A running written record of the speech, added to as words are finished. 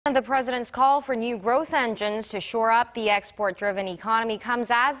The president's call for new growth engines to shore up the export-driven economy comes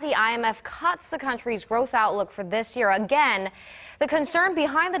as the IMF cuts the country's growth outlook for this year. Again, the concern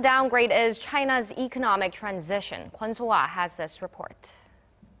behind the downgrade is China's economic transition. Kwon Soa has this report.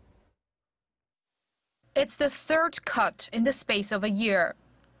 It's the third cut in the space of a year.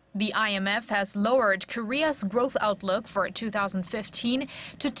 The IMF has lowered Korea's growth outlook for 2015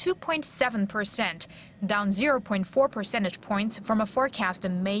 to 2.7%, down 0.4 percentage points from a forecast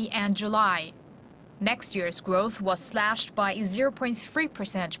in May and July. Next year's growth was slashed by 0.3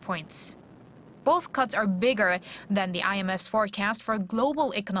 percentage points. Both cuts are bigger than the IMF's forecast for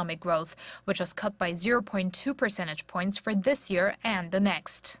global economic growth, which was cut by 0.2 percentage points for this year and the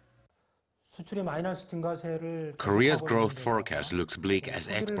next. Korea's growth forecast looks bleak as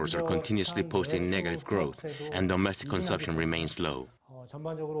exports are continuously posting negative growth and domestic consumption remains low.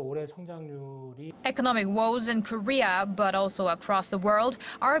 Economic woes in Korea, but also across the world,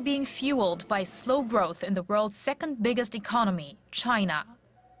 are being fueled by slow growth in the world's second biggest economy, China.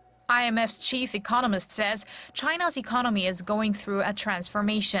 IMF's chief economist says China's economy is going through a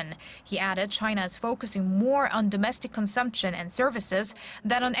transformation. He added China is focusing more on domestic consumption and services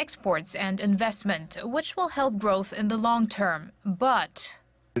than on exports and investment, which will help growth in the long term. But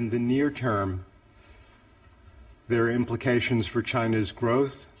in the near term, there are implications for China's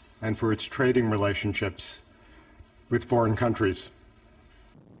growth and for its trading relationships with foreign countries.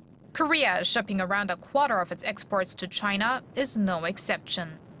 Korea, shipping around a quarter of its exports to China, is no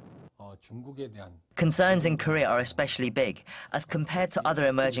exception. Concerns in Korea are especially big, as compared to other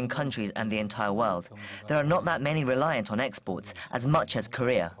emerging countries and the entire world. There are not that many reliant on exports, as much as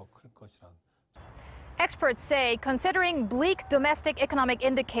Korea. Experts say, considering bleak domestic economic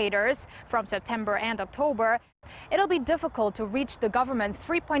indicators from September and October, it'll be difficult to reach the government's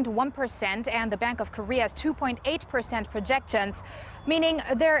 3.1% and the Bank of Korea's 2.8% projections, meaning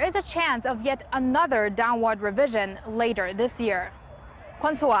there is a chance of yet another downward revision later this year.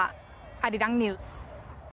 Kwon Soa, Arirang News.